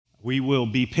We will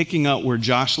be picking up where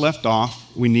Josh left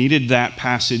off. We needed that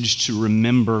passage to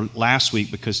remember last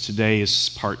week because today is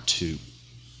part 2.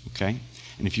 Okay?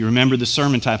 And if you remember the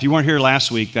sermon title, if you weren't here last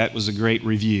week, that was a great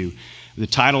review. The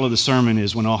title of the sermon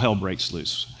is When All Hell Breaks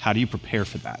Loose. How do you prepare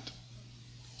for that?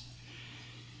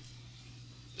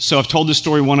 So I've told this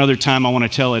story one other time. I want to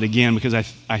tell it again because I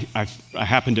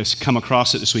happened to come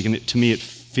across it this week, and to me it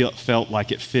felt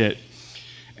like it fit.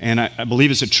 And I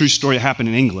believe it's a true story that happened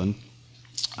in England.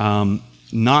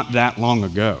 Not that long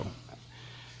ago,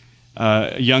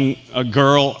 a young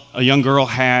girl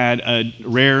had a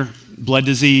rare blood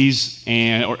disease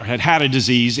or had a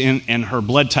disease, and her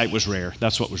blood type was rare.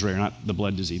 That's what was rare, not the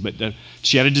blood disease. But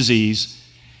she had a disease,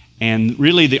 and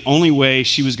really the only way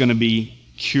she was going to be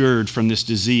cured from this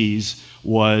disease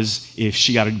was if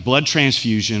she got a blood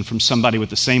transfusion from somebody with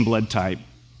the same blood type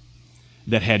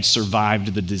that had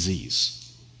survived the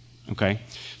disease. Okay,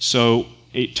 so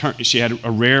she had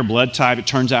a rare blood type. It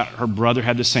turns out her brother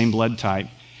had the same blood type.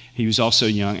 He was also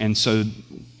young. And so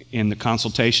in the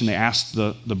consultation, they asked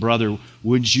the brother,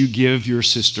 would you give your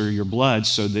sister your blood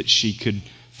so that she could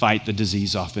fight the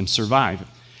disease off and survive?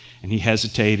 And he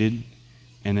hesitated,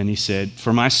 and then he said,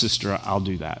 for my sister, I'll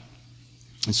do that.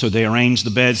 And so they arrange the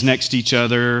beds next to each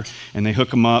other, and they hook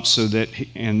them up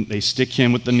and they stick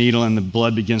him with the needle, and the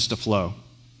blood begins to flow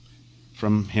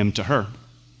from him to her.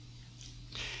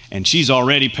 And she's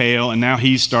already pale, and now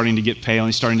he's starting to get pale, and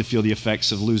he's starting to feel the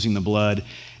effects of losing the blood.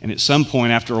 And at some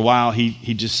point, after a while,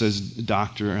 he just says,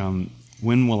 doctor,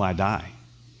 when will I die?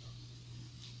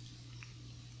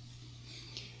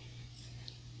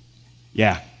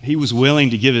 Yeah, he was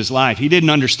willing to give his life. He didn't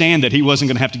understand that he wasn't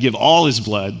going to have to give all his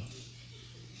blood.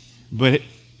 But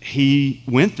he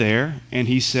went there, and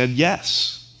he said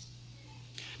yes.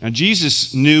 Now,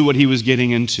 Jesus knew what he was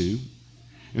getting into.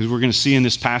 As we're going to see in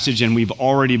this passage, and we've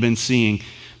already been seeing,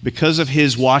 because of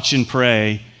his watch and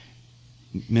pray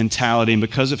mentality and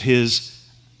because of his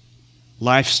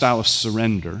lifestyle of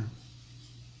surrender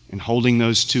and holding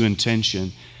those two in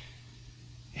tension,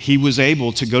 he was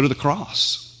able to go to the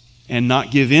cross and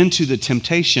not give in to the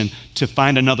temptation to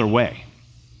find another way.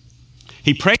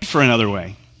 He prayed for another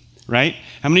way, right?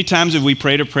 How many times have we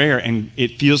prayed a prayer and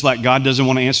it feels like God doesn't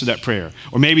want to answer that prayer?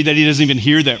 Or maybe that he doesn't even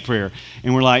hear that prayer.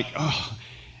 And we're like, oh.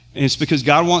 And it's because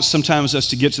God wants sometimes us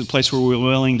to get to the place where we're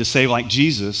willing to say, like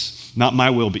Jesus, not my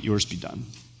will, but yours be done.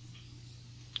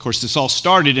 Of course, this all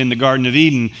started in the Garden of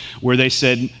Eden where they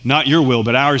said, not your will,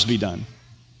 but ours be done.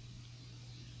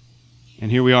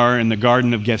 And here we are in the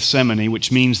Garden of Gethsemane,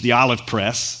 which means the olive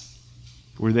press,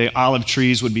 where the olive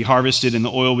trees would be harvested and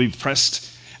the oil would be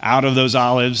pressed out of those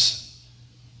olives.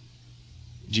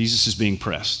 Jesus is being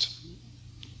pressed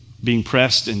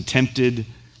and tempted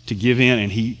to give in, and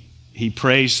he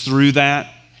prays through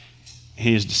that.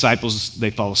 His disciples, they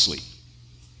fall asleep.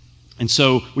 And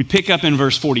so we pick up in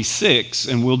verse 46,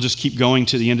 and we'll just keep going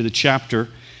to the end of the chapter.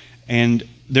 And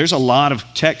there's a lot of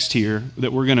text here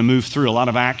that we're going to move through, a lot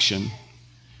of action.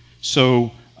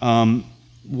 So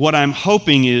what I'm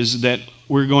hoping is that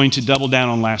we're going to double down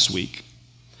on last week.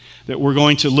 That we're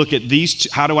going to look at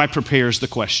these, how do I prepare is the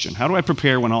question. How do I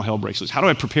prepare when all hell breaks loose? How do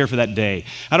I prepare for that day?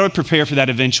 How do I prepare for that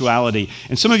eventuality?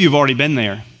 And some of you have already been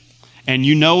there. And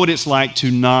you know what it's like to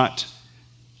not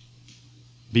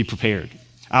be prepared.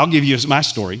 I'll give you my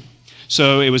story.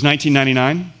 So it was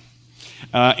 1999.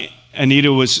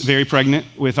 Anita was very pregnant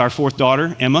with our 4th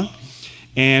daughter, Emma.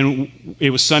 And it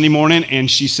was Sunday morning, and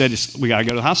she said, we got to go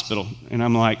to the hospital. And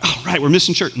I'm like, oh, right, we're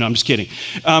missing church. No, I'm just kidding.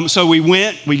 So we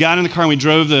got in the car, and we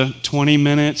drove the 20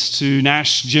 minutes to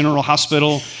Nash General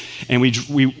Hospital. And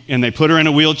and they put her in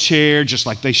a wheelchair, just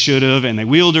like they should have, and they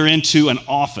wheeled her into an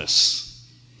office.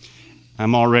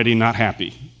 I'm already not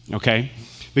happy, okay?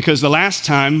 Because the last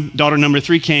time daughter number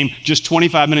 3 came just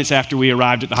 25 minutes after we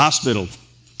arrived at the hospital.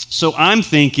 So I'm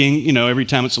thinking, every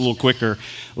time it's a little quicker,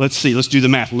 let's do the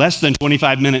math. Less than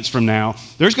 25 minutes from now,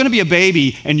 there's going to be a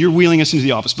baby and you're wheeling us into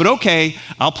the office. But okay,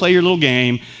 I'll play your little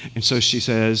game. And so she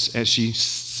says, as she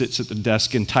sits at the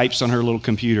desk and types on her little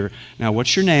computer, now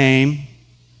what's your name?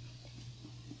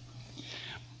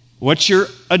 What's your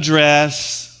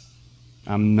address?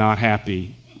 I'm not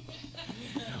happy.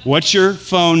 What's your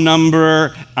phone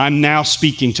number? I'm now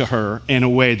speaking to her in a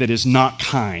way that is not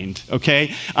kind,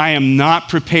 okay? I am not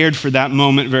prepared for that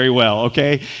moment very well,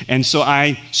 okay? And so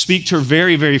I speak to her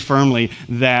very, very firmly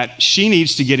that she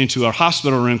needs to get into a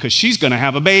hospital room because she's going to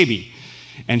have a baby.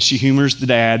 And she humors the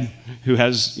dad who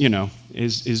has,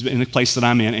 is in the place that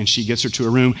I'm in, and she gets her to a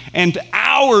room. And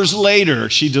hours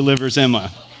later, she delivers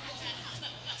Emma.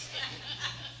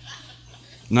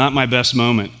 Not my best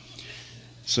moment.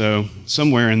 So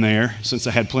somewhere in there, since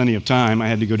I had plenty of time, I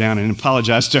had to go down and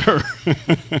apologize to her.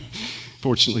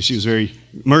 Fortunately, she was very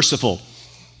merciful.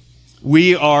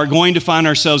 We are going to find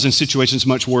ourselves in situations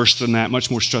much worse than that, much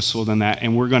more stressful than that,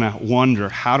 and we're going to wonder,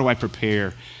 how do I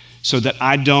prepare so that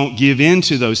I don't give in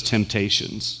to those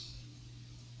temptations?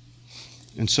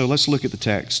 And so let's look at the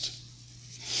text.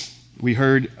 We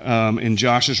heard in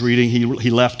Josh's reading, he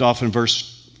left off in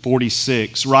verse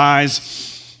 46,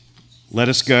 "Rise, let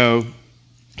us go.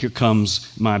 Here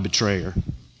comes my betrayer."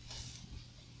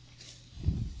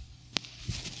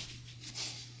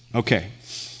 Okay,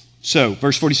 so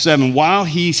verse 47, while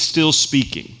he's still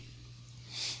speaking.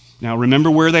 Now remember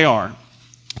where they are.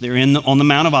 They're on the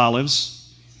Mount of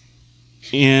Olives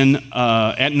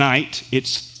at night.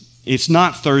 It's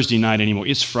not Thursday night anymore.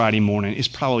 It's Friday morning. It's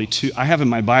probably 2. I have in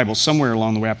my Bible somewhere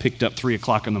along the way I picked up 3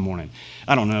 o'clock in the morning.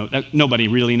 I don't know. Nobody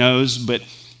really knows, but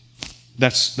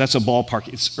that's a ballpark.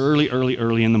 It's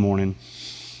early in the morning.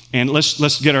 And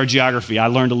let's get our geography. I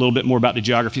learned a little bit more about the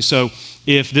geography. So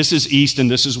if this is east and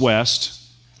this is west,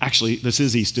 actually this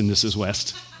is east and this is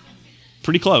west.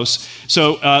 Pretty close.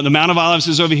 So the Mount of Olives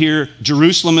is over here.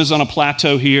 Jerusalem is on a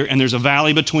plateau here, and there's a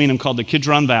valley between them called the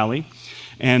Kidron Valley.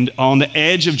 And on the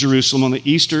edge of Jerusalem, on the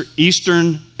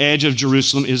eastern edge of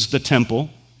Jerusalem, is the temple.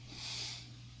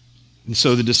 And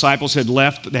so the disciples had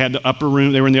left. They had the upper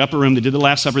room. They were in the upper room. They did the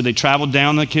Last Supper. They traveled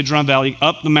down the Kidron Valley,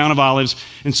 up the Mount of Olives.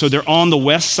 And so they're on the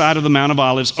west side of the Mount of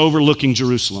Olives, overlooking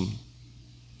Jerusalem.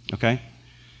 Okay?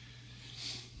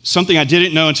 Something I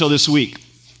didn't know until this week.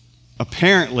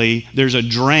 Apparently, there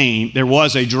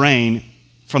was a drain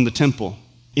from the temple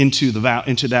into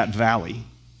that valley.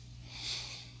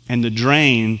 And the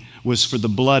drain was for the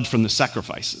blood from the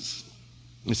sacrifices.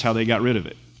 That's how they got rid of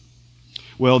it.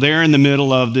 Well, they're in the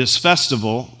middle of this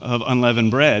festival of unleavened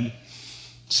bread,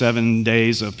 7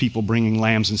 days of people bringing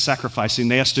lambs and sacrificing.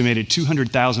 They estimated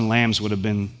 200,000 lambs would have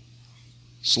been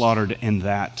slaughtered in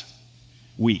that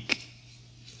week.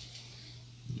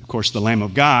 Of course, the Lamb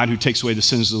of God, who takes away the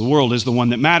sins of the world, is the one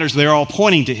that matters. They're all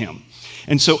pointing to him.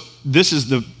 And so this is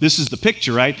the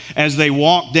picture, right? As they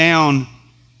walk down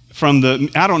from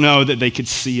I don't know that they could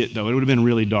see it, though. It would have been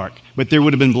really dark. But there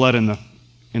would have been blood in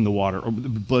the water.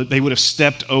 Or they would have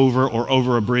stepped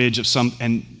over a bridge of some,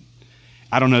 and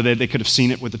I don't know that they could have seen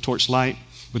it with the torchlight,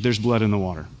 but there's blood in the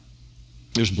water.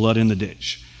 There's blood in the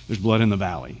ditch. There's blood in the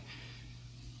valley.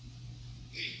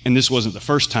 And this wasn't the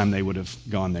first time they would have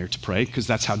gone there to pray, because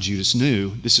that's how Judas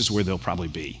knew this is where they'll probably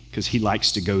be, because he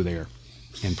likes to go there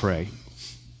and pray.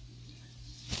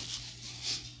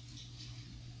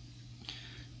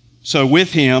 So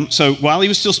while he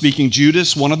was still speaking,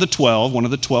 Judas, one of the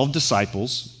 12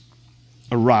 disciples,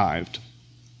 arrived.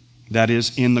 That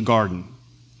is, in the garden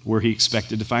where he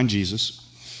expected to find Jesus.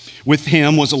 With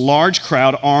him was a large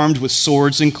crowd armed with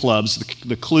swords and clubs.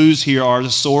 The clues here are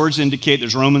the swords indicate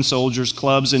there's Roman soldiers,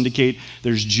 clubs indicate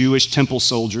there's Jewish temple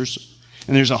soldiers,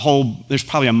 and there's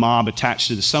probably a mob attached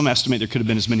to this. Some estimate there could have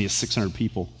been as many as 600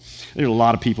 people. There's a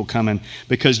lot of people coming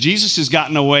because Jesus has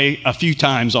gotten away a few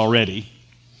times already.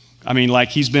 I mean, like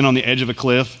he's been on the edge of a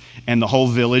cliff and the whole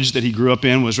village that he grew up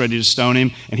in was ready to stone him,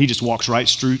 and he just walks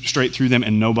straight through them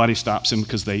and nobody stops him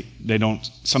because they don't,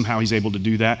 somehow he's able to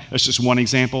do that. That's just one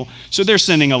example. So they're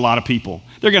sending a lot of people.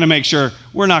 They're going to make sure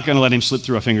we're not going to let him slip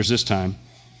through our fingers this time.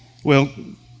 Well,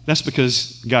 that's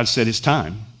because God said his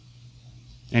time,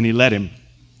 and he let him.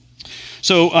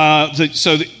 So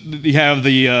you have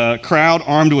the crowd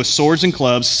armed with swords and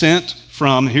clubs sent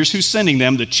from, here's who's sending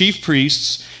them, the chief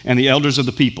priests and the elders of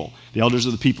the people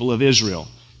of Israel.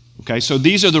 Okay, so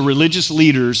these are the religious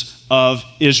leaders of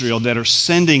Israel that are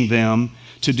sending them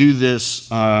to do this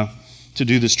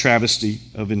travesty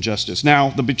of injustice. Now,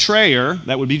 the betrayer,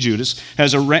 that would be Judas,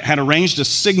 had arranged a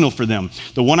signal for them.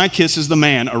 The one I kiss is the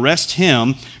man. Arrest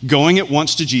him. Going at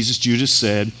once to Jesus, Judas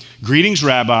said, "Greetings,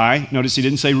 Rabbi." Notice he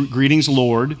didn't say, "Greetings,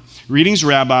 Lord." "Greetings,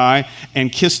 Rabbi,"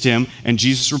 and kissed him. And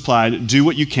Jesus replied, "Do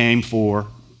what you came for,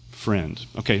 friend."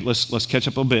 Okay, let's catch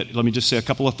up a bit. Let me just say a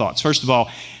couple of thoughts. First of all,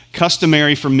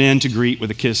 customary for men to greet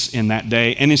with a kiss in that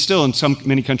day, and it's still in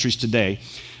many countries today.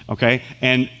 Okay,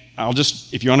 and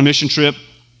if you're on a mission trip,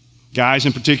 guys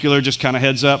in particular, just kind of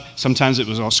heads up, sometimes it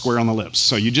was all square on the lips.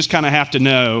 So you just kind of have to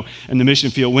know in the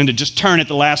mission field when to just turn at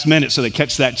the last minute so they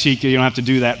catch that cheek. You don't have to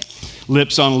do that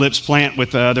lips on lips plant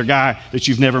with the other guy that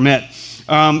you've never met.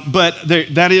 But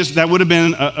that would have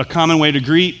been a common way to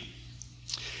greet.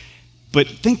 But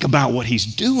think about what he's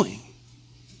doing.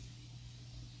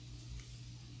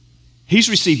 He's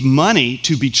received money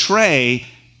to betray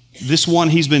this one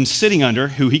he's been sitting under,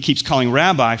 who he keeps calling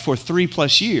rabbi, for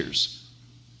 3+ years.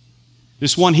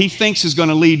 This one he thinks is going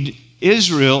to lead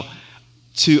Israel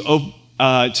to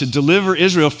to deliver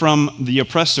Israel from the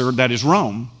oppressor that is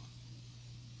Rome.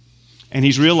 And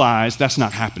he's realized that's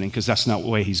not happening because that's not the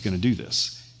way he's going to do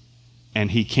this. And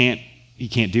he can't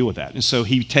deal with that. And so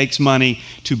he takes money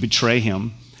to betray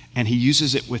him, and he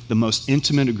uses it with the most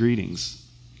intimate of greetings,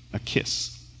 a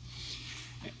kiss.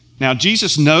 Now,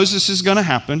 Jesus knows this is going to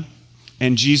happen,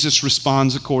 and Jesus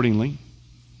responds accordingly.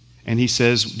 And he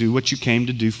says, do what you came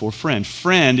to do for friend.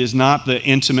 Friend is not the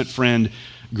intimate friend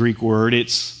Greek word.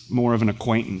 It's more of an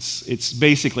acquaintance. It's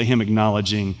basically him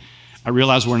acknowledging, I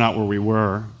realize we're not where we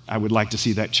were. I would like to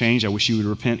see that change. I wish you would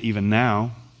repent even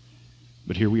now.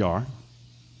 But here we are.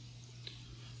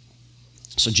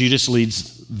 So Judas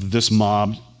leads this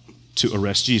mob to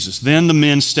arrest Jesus. Then the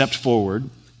men stepped forward,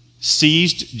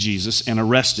 seized Jesus, and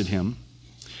arrested him.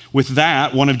 With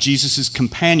that, one of Jesus'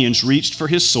 companions reached for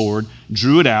his sword,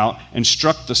 drew it out, and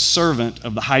struck the servant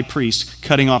of the high priest,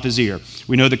 cutting off his ear.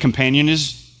 We know the companion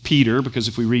is Peter, because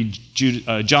if we read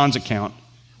John's account,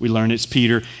 we learn it's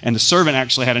Peter, and the servant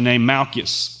actually had a name,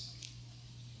 Malchus.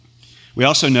 We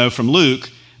also know from Luke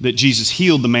that Jesus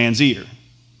healed the man's ear.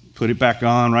 Put it back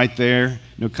on right there,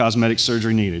 no cosmetic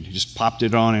surgery needed. He just popped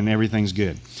it on and everything's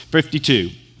good. 52.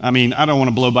 I mean, I don't want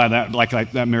to blow by that like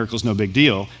that miracle's no big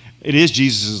deal. It is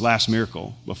Jesus' last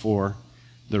miracle before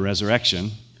the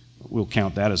resurrection. We'll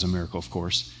count that as a miracle, of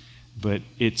course. But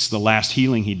it's the last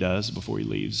healing he does before he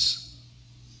leaves.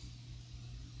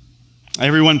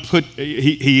 Everyone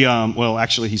he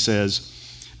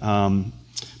says,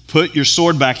 put your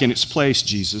sword back in its place,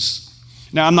 Jesus.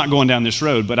 Now, I'm not going down this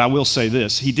road, but I will say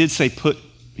this. He did say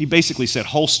he basically said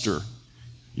holster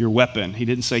your weapon. He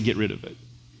didn't say get rid of it.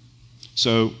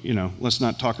 So, let's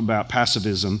not talk about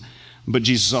pacifism. But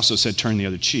Jesus also said turn the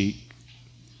other cheek.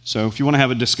 So if you want to have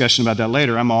a discussion about that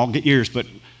later, I'm all ears, but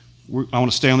I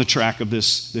want to stay on the track of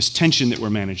this tension that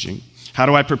we're managing. How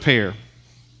do I prepare?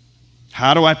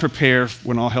 How do I prepare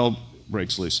when all hell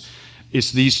breaks loose?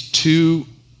 It's these two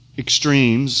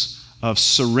extremes of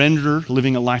surrender,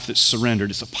 living a life that's surrendered.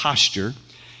 It's a posture,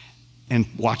 and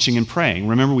watching and praying.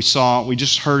 Remember, we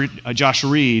just heard Josh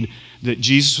read that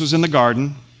Jesus was in the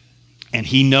garden, and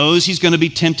he knows he's going to be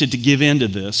tempted to give in to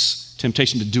this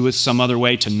temptation, to do it some other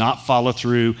way, to not follow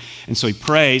through. And so he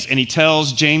prays, and he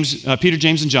tells Peter,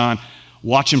 James, and John,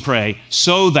 watch and pray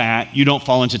so that you don't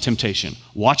fall into temptation.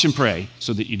 Watch and pray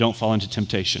so that you don't fall into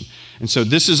temptation. And so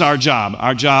this is our job.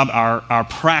 Our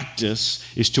practice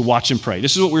is to watch and pray.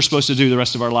 This is what we're supposed to do the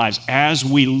rest of our lives as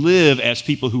we live as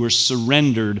people who are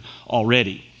surrendered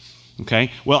already.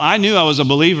 Okay? Well, I knew I was a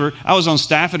believer. I was on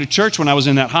staff at a church when I was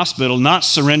in that hospital, not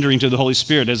surrendering to the Holy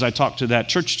Spirit as I talked to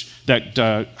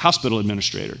that hospital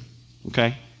administrator.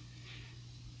 Okay?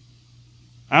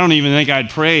 I don't even think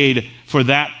I'd prayed for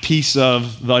that piece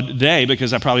of the day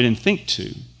because I probably didn't think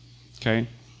to. Okay?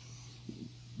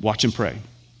 Watch and pray.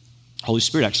 Holy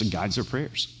Spirit actually guides our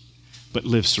prayers, but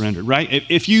live surrendered, right?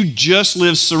 If you just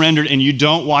live surrendered and you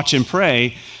don't watch and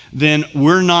pray, then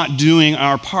we're not doing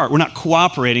our part. We're not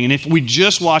cooperating. And if we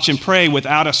just watch and pray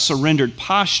without a surrendered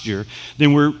posture,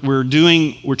 then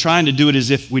we're trying to do it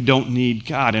as if we don't need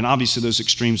God. And obviously those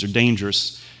extremes are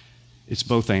dangerous. It's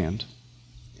both and.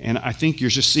 And I think you're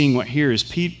just seeing what here is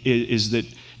that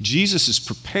Jesus is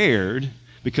prepared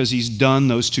because he's done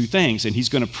those two things. And he's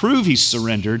going to prove he's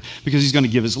surrendered because he's going to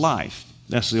give his life.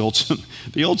 That's the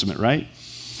ultimate, right?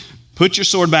 Put your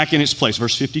sword back in its place.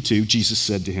 Verse 52, Jesus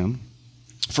said to him,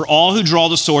 for all who draw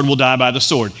the sword will die by the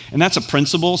sword. And that's a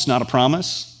principle. It's not a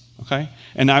promise. Okay?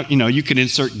 And now, you can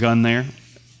insert gun there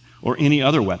or any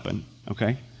other weapon.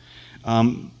 Okay?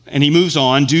 And he moves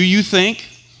on. Do you think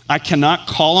I cannot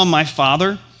call on my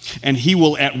Father and he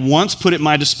will at once put at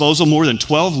my disposal more than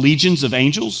 12 legions of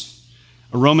angels?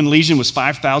 A Roman legion was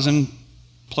 5,000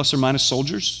 plus or minus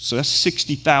soldiers. So that's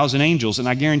 60,000 angels. And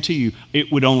I guarantee you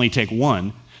it would only take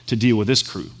one to deal with this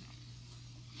crew.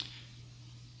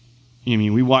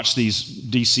 We watch these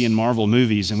DC and Marvel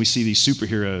movies and we see these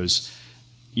superheroes.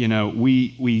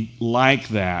 We like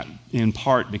that in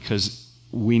part because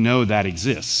we know that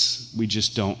exists. We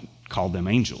just don't call them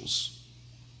angels.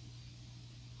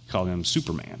 Call them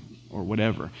Superman or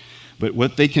whatever. But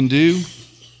what they can do,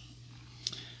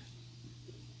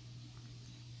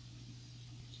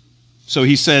 so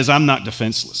he says, I'm not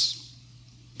defenseless.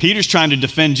 Peter's trying to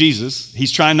defend Jesus.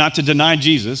 He's trying not to deny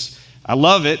Jesus. I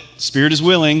love it. Spirit is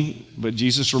willing, but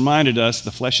Jesus reminded us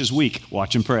the flesh is weak.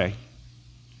 Watch and pray.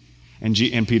 And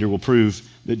Peter will prove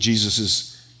that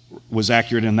Jesus was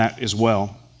accurate in that as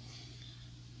well.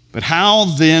 But how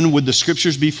then would the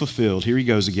scriptures be fulfilled? Here he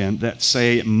goes again, that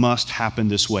say it must happen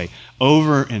this way.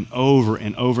 Over and over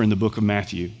and over in the book of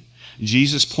Matthew,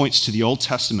 Jesus points to the Old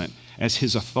Testament as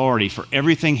his authority for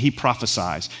everything he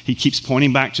prophesies. He keeps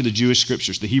pointing back to the Jewish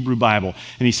scriptures, the Hebrew Bible,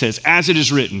 and he says, as it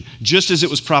is written, just as it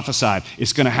was prophesied,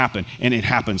 it's going to happen. And it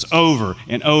happens over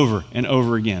and over and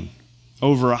over again.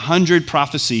 Over 100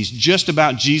 prophecies just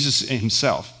about Jesus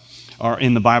himself are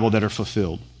in the Bible that are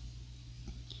fulfilled.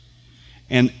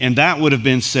 And that would have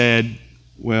been said,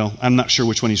 well, I'm not sure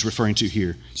which one he's referring to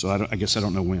here, so I guess I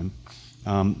don't know when.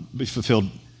 Be fulfilled,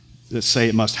 let's say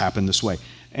it must happen this way.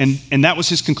 And that was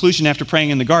his conclusion after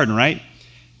praying in the garden, right?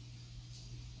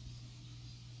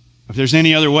 If there's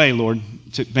any other way, Lord,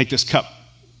 to make this cup,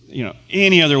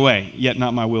 any other way, yet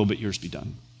not my will, but yours be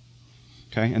done.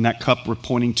 Okay? And that cup were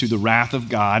pointing to the wrath of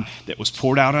God that was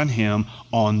poured out on him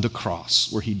on the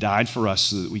cross, where he died for us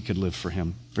so that we could live for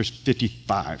him. Verse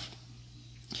 55.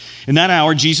 In that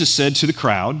hour, Jesus said to the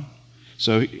crowd,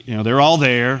 so, they're all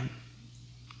there.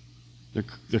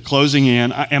 They're closing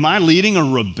in. Am I leading a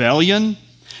rebellion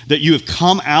that you have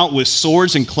come out with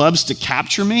swords and clubs to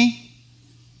capture me?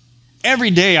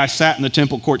 Every day I sat in the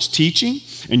temple courts teaching,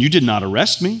 and you did not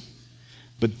arrest me.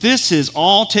 But this has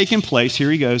all taken place,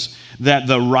 here he goes, that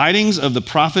the writings of the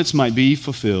prophets might be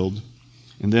fulfilled.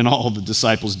 And then all the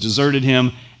disciples deserted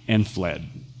him and fled.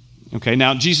 Okay,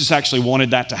 now Jesus actually wanted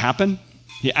that to happen.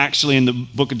 He actually, in the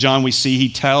book of John, we see he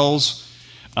tells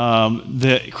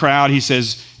the crowd, he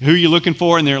says, who are you looking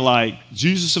for? And they're like,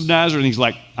 Jesus of Nazareth. And he's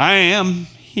like, I am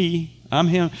I'm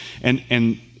him.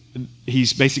 And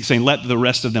he's basically saying, let the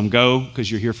rest of them go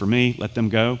because you're here for me. Let them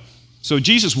go. So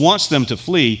Jesus wants them to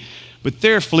flee, but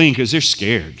they're fleeing because they're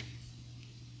scared.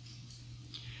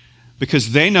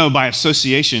 Because they know by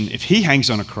association, if he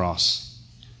hangs on a cross,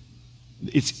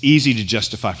 it's easy to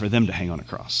justify for them to hang on a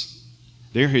cross.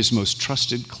 They're his most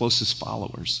trusted, closest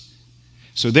followers.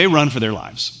 So they run for their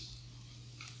lives.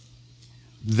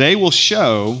 They will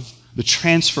show the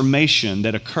transformation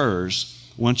that occurs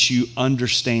once you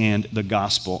understand the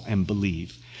gospel and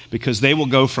believe. Because they will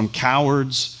go from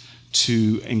cowards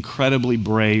to incredibly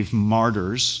brave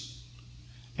martyrs,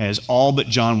 as all but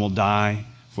John will die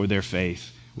for their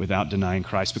faith without denying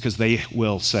Christ. Because they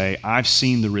will say, I've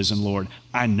seen the risen Lord.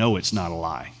 I know it's not a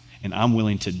lie. And I'm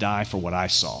willing to die for what I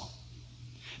saw.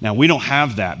 Now, we don't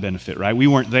have that benefit, right? We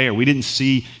weren't there. We didn't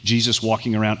see Jesus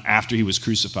walking around after he was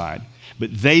crucified.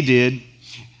 But they did,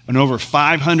 and over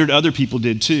 500 other people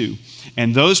did too.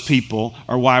 And those people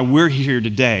are why we're here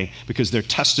today, because their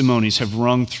testimonies have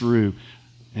rung through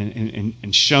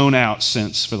and shown out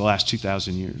since for the last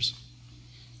 2,000 years.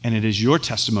 And it is your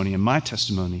testimony and my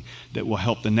testimony that will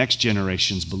help the next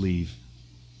generations believe.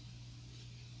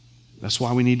 That's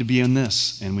why we need to be in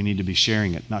this, and we need to be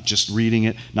sharing it, not just reading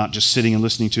it, not just sitting and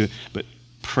listening to it, but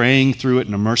praying through it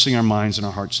and immersing our minds and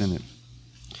our hearts in it.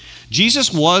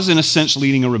 Jesus was, in a sense,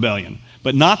 leading a rebellion,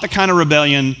 but not the kind of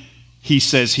rebellion he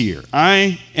says here.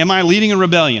 Am I leading a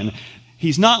rebellion?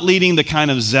 He's not leading the kind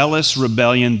of zealous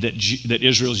rebellion that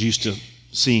Israel's used to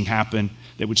seeing happen,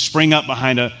 that would spring up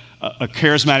behind a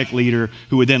charismatic leader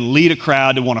who would then lead a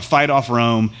crowd to want to fight off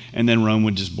Rome, and then Rome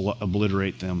would just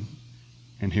obliterate them.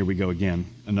 And here we go again,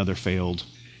 another false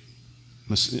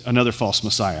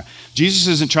Messiah. Jesus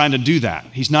isn't trying to do that.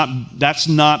 That's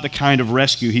not the kind of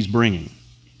rescue he's bringing.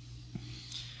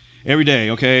 Every day,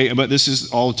 okay, but this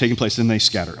is all taking place, then they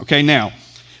scatter. Okay, now,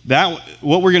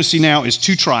 what we're going to see now is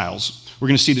two trials. We're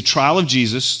going to see the trial of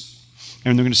Jesus,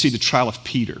 and we're going to see the trial of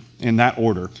Peter. In that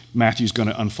order, Matthew's going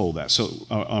to unfold that, so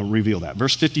I'll reveal that.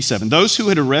 Verse 57, those who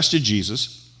had arrested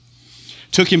Jesus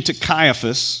took him to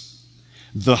Caiaphas,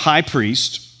 the high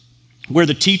priest, where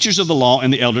the teachers of the law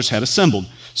and the elders had assembled.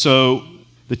 So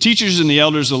the teachers and the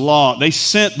elders of the law, they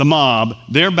sent the mob.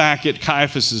 They're back at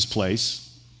Caiaphas's place.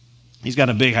 He's got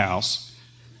a big house,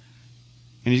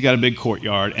 and he's got a big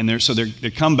courtyard, and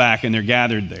they come back and they're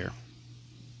gathered there.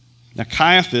 Now,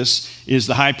 Caiaphas is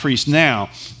the high priest now.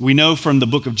 We know from the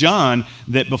book of John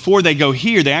that before they go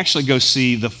here, they actually go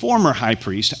see the former high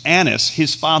priest, Annas,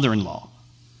 his father-in-law,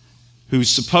 who's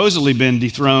supposedly been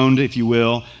dethroned, if you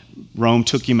will. Rome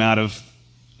took him out of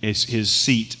his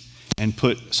seat and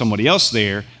put somebody else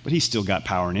there, but he's still got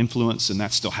power and influence, and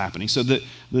that's still happening. So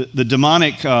the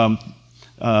demonic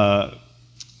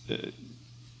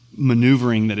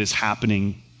maneuvering that is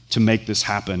happening to make this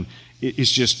happen, it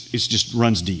just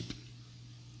runs deep.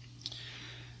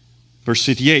 Verse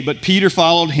 58, but Peter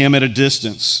followed him at a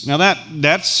distance. Now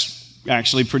that's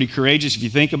actually pretty courageous if you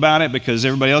think about it, because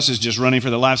everybody else is just running for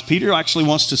their lives. Peter actually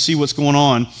wants to see what's going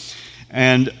on,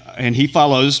 and he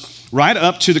follows right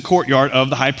up to the courtyard of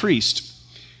the high priest.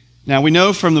 Now we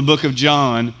know from the book of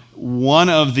John,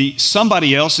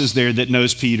 somebody else is there that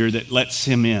knows Peter that lets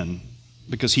him in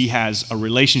because he has a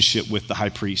relationship with the high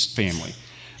priest family.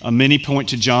 Many point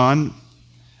to John,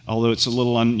 although it's a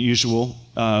little unusual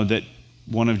that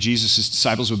one of Jesus'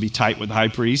 disciples would be tight with the high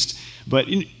priest. But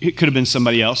it could have been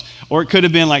somebody else. Or it could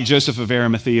have been like Joseph of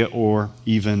Arimathea, or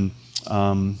even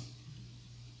what's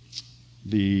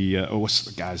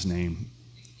the guy's name?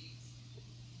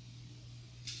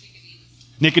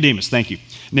 Nicodemus, thank you.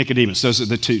 Nicodemus. Those are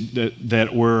the two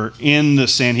that were in the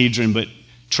Sanhedrin but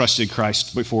trusted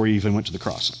Christ before he even went to the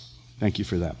cross. Thank you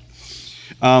for that.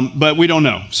 But we don't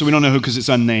know. So we don't know who, because it's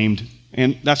unnamed.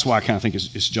 And that's why I kind of think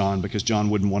it's John, because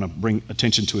John wouldn't want to bring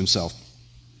attention to himself.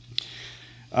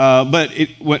 But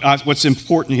what's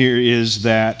important here is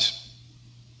that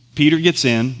Peter gets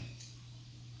in,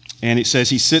 and it says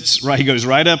he goes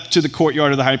right up to the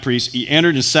courtyard of the high priest. He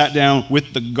entered and sat down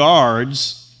with the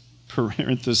guards,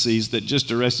 parentheses, that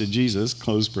just arrested Jesus,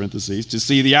 close parentheses, to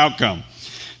see the outcome.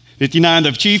 59,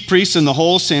 the chief priests and the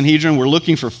whole Sanhedrin were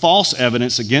looking for false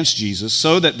evidence against Jesus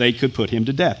so that they could put him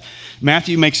to death.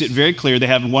 Matthew makes it very clear they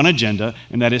have one agenda,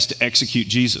 and that is to execute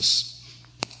Jesus.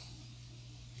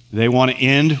 They want to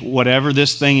end whatever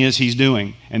this thing is he's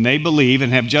doing, and they believe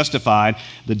and have justified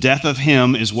the death of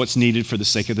him is what's needed for the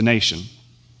sake of the nation.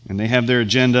 And they have their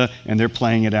agenda, and they're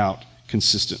playing it out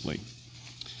consistently.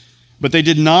 But they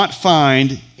did not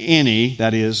find any,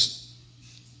 that is,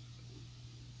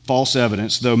 false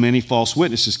evidence, though many false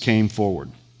witnesses came forward.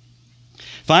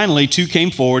 Finally, 2 came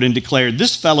forward and declared,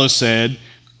 "This fellow said,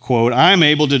 quote, I am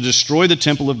able to destroy the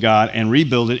temple of God and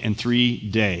rebuild it in 3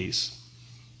 days."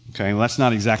 Okay, well, that's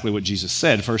not exactly what Jesus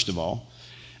said, first of all.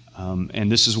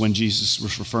 And this is when Jesus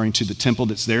was referring to the temple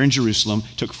that's there in Jerusalem.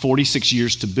 It took 46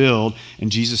 years to build,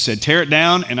 and Jesus said, tear it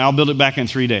down, and I'll build it back in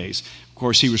 3 days. Of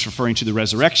course, he was referring to the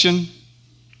resurrection,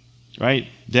 right?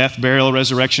 Death, burial,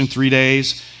 resurrection, 3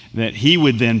 days, that he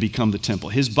would then become the temple.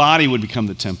 His body would become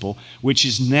the temple, which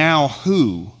is now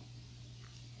who?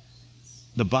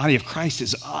 The body of Christ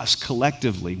is us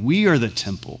collectively. We are the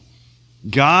temple.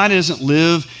 God doesn't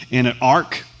live in an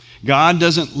ark. God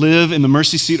doesn't live in the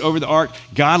mercy seat over the ark.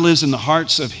 God lives in the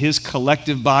hearts of his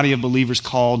collective body of believers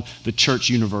called the Church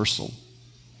Universal.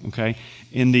 Okay?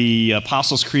 In the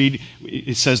Apostles' Creed,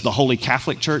 it says the Holy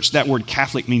Catholic Church. That word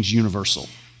Catholic means universal.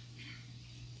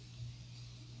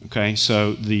 Okay?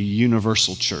 So the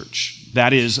universal church.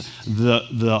 That is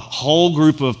the whole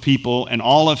group of people in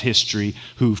all of history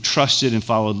who've trusted and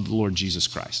followed the Lord Jesus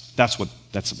Christ. That's what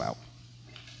that's about.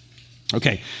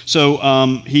 Okay, so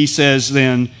he says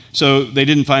then, so they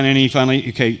didn't find any, finally,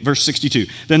 okay, verse 62.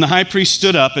 Then the high priest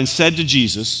stood up and said to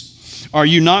Jesus, are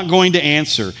you not going to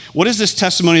answer? What is this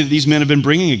testimony that these men have been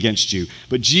bringing against you?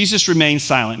 But Jesus remained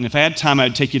silent. And if I had time,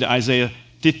 I'd take you to Isaiah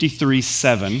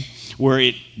 53:7, where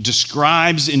it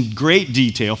describes in great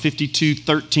detail,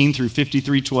 52:13 through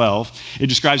 53:12, it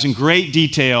describes in great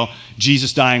detail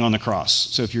Jesus dying on the cross.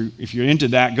 So if you're into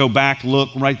that, go back, look,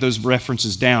 write those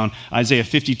references down. Isaiah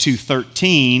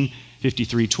 52:13,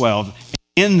 53:12.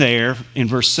 In there, in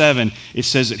verse 7, it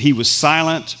says that he was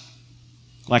silent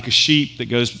like a sheep that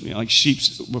goes, like sheep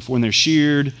before when they're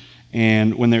sheared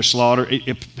and when they're slaughtered.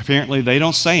 Apparently, they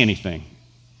don't say anything.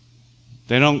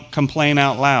 They don't complain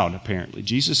out loud, apparently.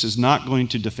 Jesus is not going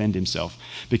to defend himself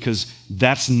because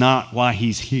that's not why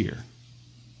he's here.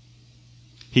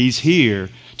 He's here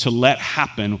to let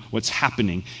happen what's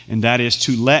happening, and that is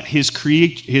to let his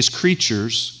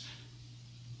creatures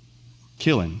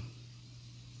kill him.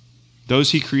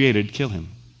 Those he created, kill him.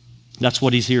 That's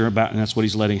what he's here about, and that's what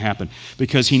he's letting happen,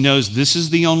 because he knows this is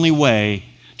the only way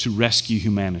to rescue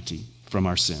humanity from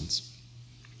our sins.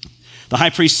 The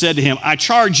high priest said to him, I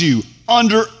charge you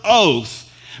under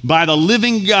oath by the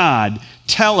living God,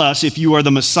 tell us if you are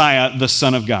the Messiah, the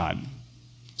Son of God.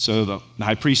 So the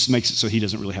high priest makes it so he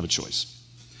doesn't really have a choice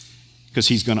because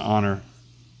he's going to honor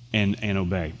and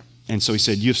obey. And so he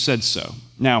said, you've said so.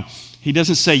 Now, he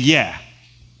doesn't say, yeah,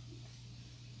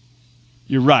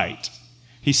 you're right.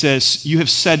 He says, you have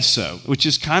said so, which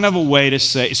is kind of a way to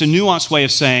say, it's a nuanced way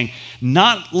of saying,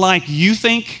 not like you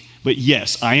think, but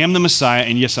yes, I am the Messiah,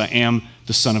 and yes, I am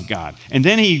the Son of God. And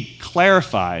then he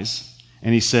clarifies,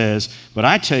 and he says, but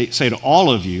I say to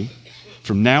all of you,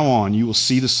 from now on, you will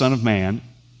see the Son of Man,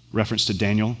 reference to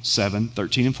Daniel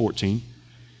 7:13 and 14,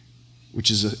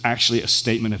 which is actually a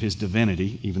statement of his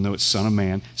divinity, even though it's Son of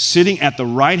Man, sitting at the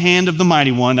right hand of the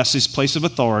Mighty One, that's his place of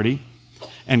authority,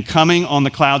 and coming on the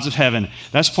clouds of heaven.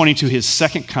 That's pointing to his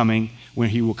second coming, when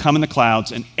he will come in the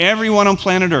clouds, and everyone on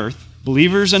planet Earth,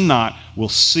 believers and not, will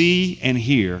see and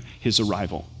hear his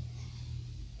arrival.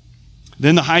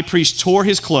 Then the high priest tore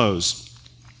his clothes.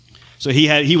 So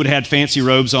he would have had fancy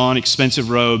robes on,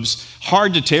 expensive robes,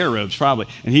 hard to tear robes probably,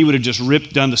 and he would have just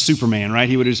done the Superman, right?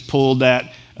 He would have just pulled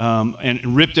that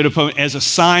and ripped it apart as a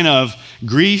sign of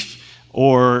grief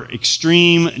or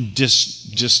extreme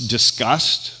just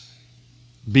disgust,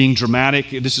 being dramatic.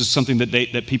 This is something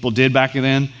that people did back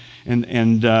then,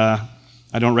 and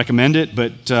I don't recommend it,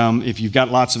 but if you've got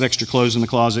lots of extra clothes in the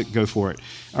closet, go for it.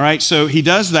 All right, so he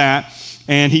does that,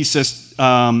 and he says,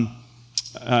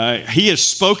 he has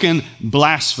spoken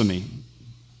blasphemy,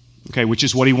 okay, which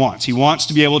is what he wants. He wants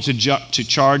to be able to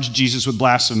charge Jesus with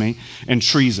blasphemy and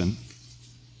treason.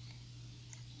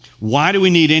 Why do we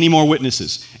need any more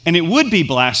witnesses? And it would be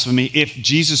blasphemy if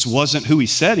Jesus wasn't who he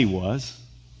said he was,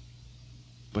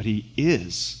 but he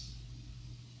is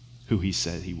who he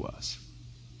said he was.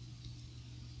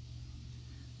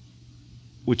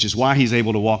 Which is why he's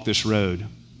able to walk this road,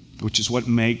 which is what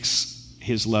makes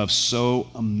his love so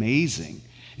amazing,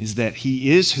 is that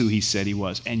he is who he said he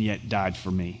was and yet died for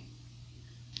me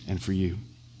and for you.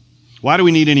 Why do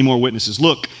we need any more witnesses?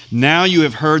 Look, now you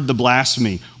have heard the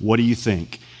blasphemy. What do you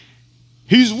think?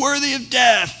 He's worthy of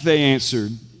death, they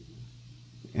answered.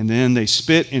 And then they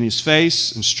spit in his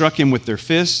face and struck him with their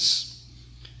fists.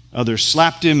 Others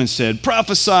slapped him and said,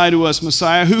 "Prophesy to us,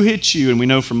 Messiah, who hit you?" And we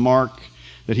know from Mark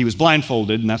that he was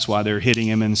blindfolded, and that's why they're hitting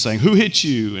him and saying, "Who hit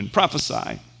you?" and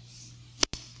prophesy.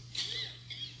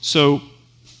 So,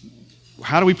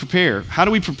 how do we prepare? How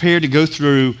do we prepare to go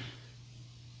through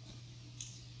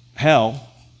hell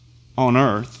on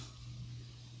earth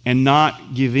and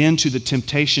not give in to the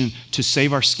temptation to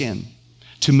save our skin,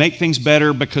 to make things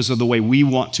better because of the way we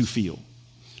want to feel?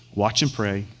 Watch and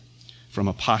pray from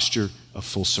a posture of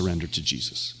full surrender to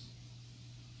Jesus.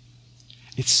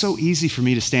 It's so easy for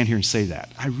me to stand here and say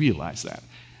that. I realize that.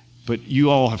 But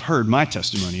you all have heard my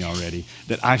testimony already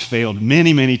that I failed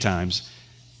many, many times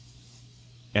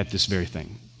at this very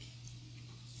thing.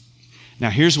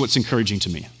 Now, here's what's encouraging to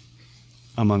me,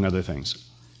 among other things.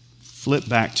 Flip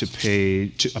back to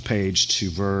a page to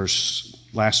verse,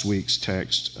 last week's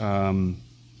text,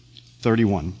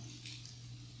 31.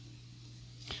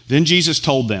 Then Jesus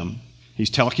told them, he's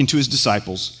talking to his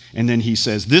disciples, and then he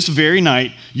says, "This very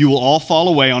night you will all fall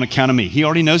away on account of me." He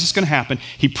already knows it's going to happen.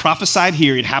 He prophesied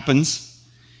here, it happens.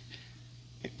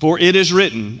 For it is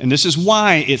written, and this is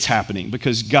why it's happening,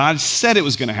 because God said it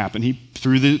was going to happen.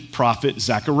 Through the prophet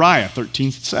Zechariah,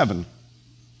 13:7.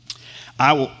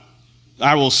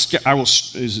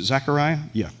 Is it Zechariah?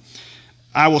 Yeah.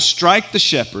 "I will strike the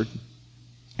shepherd,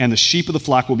 and the sheep of the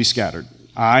flock will be scattered."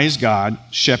 I is God,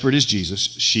 shepherd is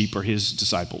Jesus, sheep are his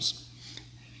disciples.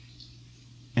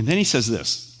 And then he says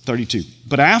this, 32.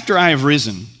 "But after I have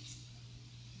risen,"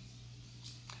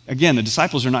 again, the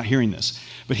disciples are not hearing this,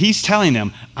 but he's telling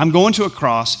them, I'm going to a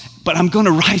cross, but I'm going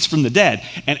to rise from the dead.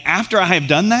 And after I have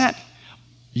done that,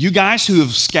 you guys who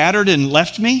have scattered and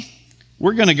left me,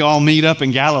 we're going to go all meet up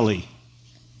in Galilee.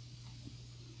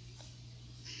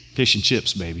 Fish and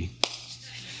chips, baby.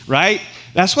 Right?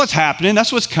 That's what's happening.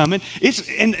 That's what's coming.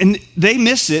 And they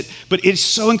miss it, but it's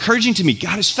so encouraging to me.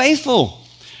 God is faithful,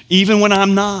 even when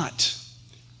I'm not.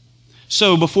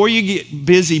 So before you get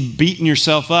busy beating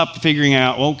yourself up, figuring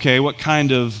out, okay, what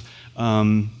kind of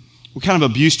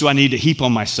abuse do I need to heap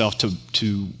on myself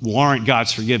to warrant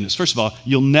God's forgiveness? First of all,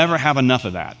 you'll never have enough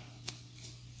of that.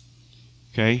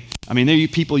 Okay? I mean,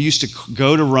 people used to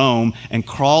go to Rome and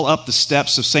crawl up the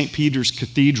steps of St. Peter's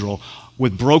Cathedral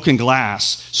with broken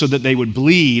glass so that they would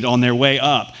bleed on their way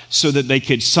up, so that they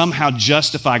could somehow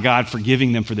justify God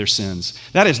forgiving them for their sins.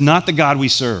 That is not the God we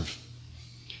serve.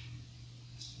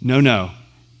 No.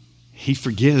 He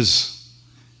forgives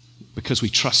because we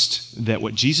trust that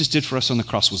what Jesus did for us on the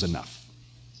cross was enough.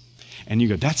 And you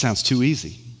go, that sounds too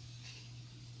easy.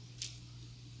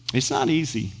 It's not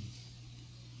easy.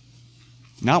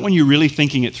 Not when you're really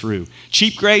thinking it through.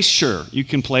 Cheap grace, sure. You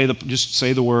can just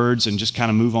say the words and just kind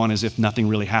of move on as if nothing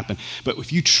really happened. But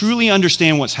if you truly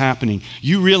understand what's happening,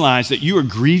 you realize that you are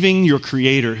grieving your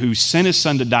Creator who sent His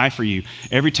Son to die for you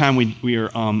every time we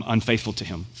are unfaithful to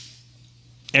Him.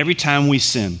 Every time we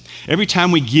sin. Every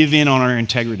time we give in on our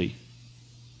integrity.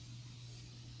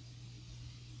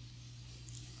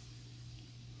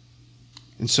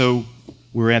 And so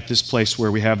we're at this place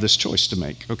where we have this choice to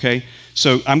make, okay?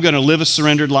 So I'm going to live a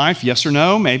surrendered life, yes or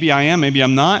no? Maybe I am, maybe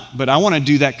I'm not, but I want to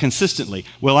do that consistently.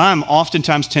 Well, I'm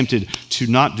oftentimes tempted to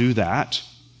not do that.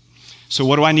 So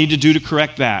what do I need to do to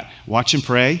correct that? Watch and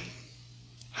pray.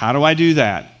 How do I do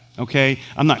that? Okay,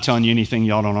 I'm not telling you anything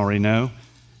y'all don't already know.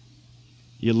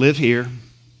 You live here,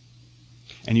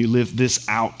 and you live this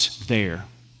out there.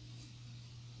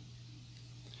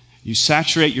 You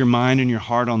saturate your mind and your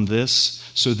heart on this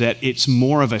so that it's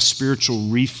more of a spiritual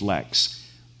reflex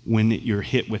when you're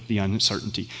hit with the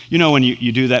uncertainty. You know when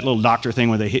you do that little doctor thing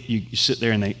where they hit you, you sit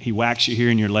there and he whacks you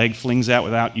here and your leg flings out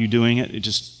without you doing it, it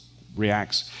just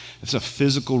reacts. It's a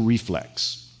physical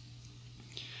reflex.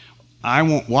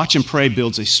 Watch and pray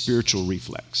builds a spiritual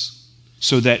reflex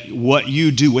so that what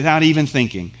you do without even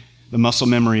thinking, the muscle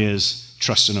memory is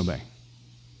trust and obey.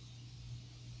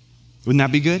 Wouldn't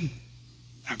that be good?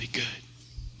 That would be good.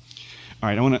 All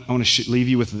right, I want to leave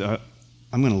you with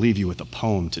I'm going to leave you with a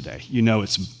poem today. You know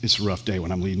it's a rough day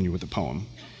when I'm leaving you with a poem,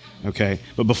 okay?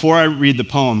 But before I read the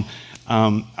poem,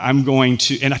 I'm going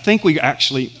to, and I think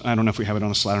I don't know if we have it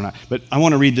on a slide or not, but I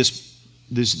want to read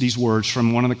these words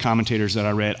from one of the commentators that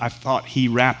I read. I thought he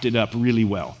wrapped it up really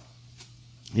well.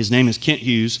 His name is Kent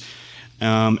Hughes,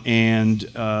 and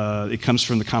it comes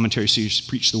from the commentary series,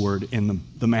 Preach the Word, in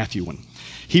the Matthew one.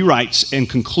 He writes, in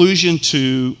conclusion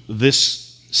to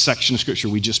this section of Scripture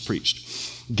we just preached,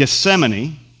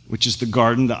 Gethsemane, which is the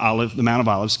garden, the Mount of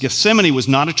Olives, Gethsemane was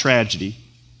not a tragedy,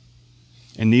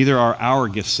 and neither are our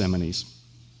Gethsemanes.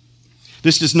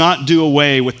 This does not do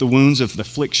away with the wounds of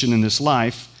affliction in this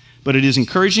life, but it is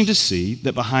encouraging to see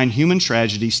that behind human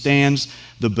tragedy stands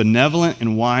the benevolent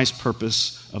and wise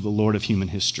purpose of the Lord of human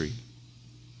history.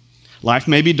 Life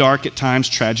may be dark at times,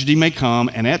 tragedy may come,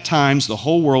 and at times the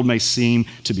whole world may seem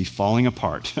to be falling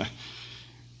apart.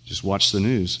 Just watch the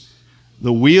news.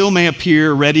 The wheel may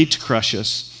appear ready to crush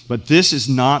us, but this is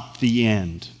not the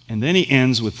end. And then he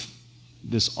ends with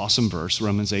this awesome verse,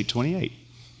 Romans 8:28.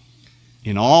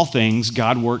 In all things,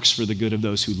 God works for the good of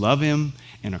those who love him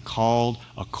and are called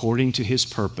according to his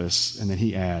purpose. And then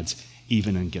he adds,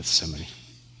 even in Gethsemane.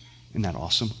 Isn't that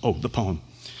awesome? Oh, the poem.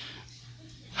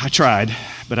 I tried,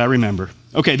 but I remember.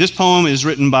 Okay, this poem is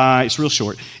written by, it's real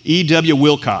short, E.W.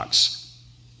 Wilcox.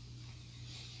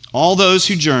 All those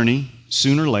who journey,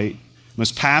 soon or late,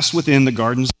 must pass within the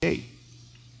garden's gate,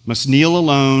 must kneel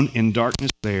alone in darkness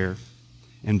there,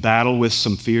 and battle with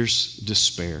some fierce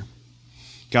despair.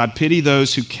 God pity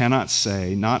those who cannot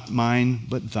say, not mine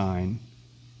but thine,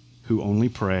 who only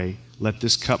pray, let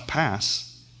this cup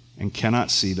pass, and cannot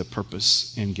see the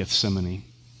purpose in Gethsemane.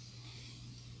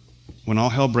 When all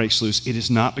hell breaks loose, it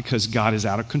is not because God is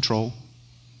out of control,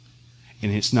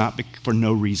 and it's not for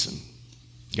no reason.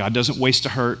 God doesn't waste a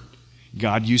hurt.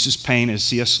 God uses pain, as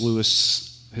C.S.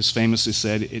 Lewis has famously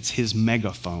said, it's his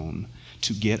megaphone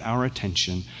to get our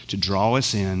attention, to draw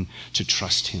us in, to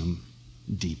trust him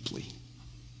deeply.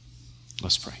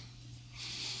 Let's pray.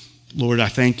 Lord, I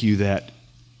thank you that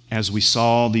as we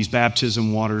saw these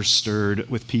baptism waters stirred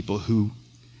with people who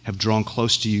have drawn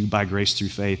close to you by grace through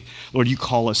faith, Lord, you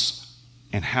call us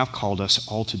and have called us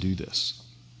all to do this.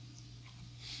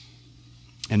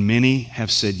 And many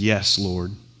have said, yes,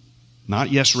 Lord.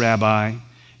 Not yes, Rabbi.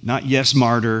 Not yes,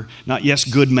 martyr. Not yes,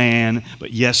 good man.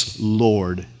 But yes,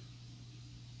 Lord.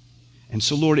 And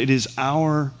so, Lord, it is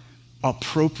our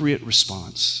appropriate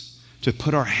response to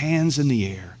put our hands in the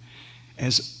air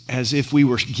as if we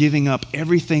were giving up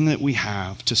everything that we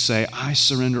have to say, I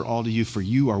surrender all to you, for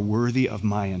you are worthy of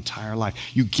my entire life.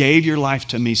 You gave your life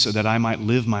to me so that I might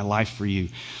live my life for you.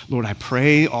 Lord, I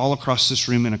pray all across this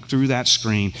room and through that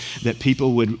screen that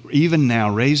people would even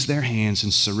now raise their hands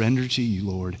and surrender to you,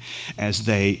 Lord, as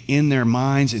they, in their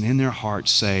minds and in their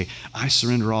hearts, say, I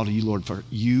surrender all to you, Lord, for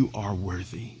you are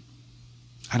worthy.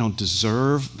 I don't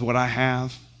deserve what I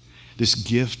have, this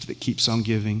gift that keeps on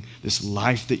giving, this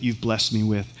life that you've blessed me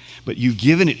with, but you've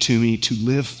given it to me to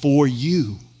live for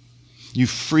you. You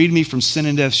freed me from sin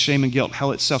and death, shame and guilt,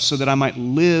 hell itself, so that I might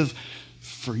live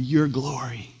for your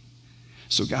glory.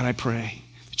 So God, I pray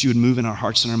that you would move in our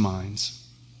hearts and our minds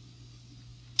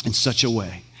in such a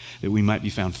way that we might be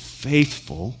found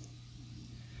faithful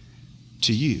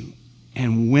to you.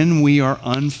 And when we are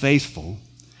unfaithful,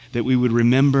 that we would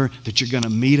remember that you're going to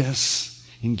meet us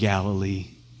in Galilee,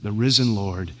 the risen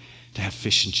Lord, to have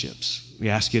fish and chips. We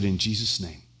ask it in Jesus'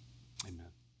 name.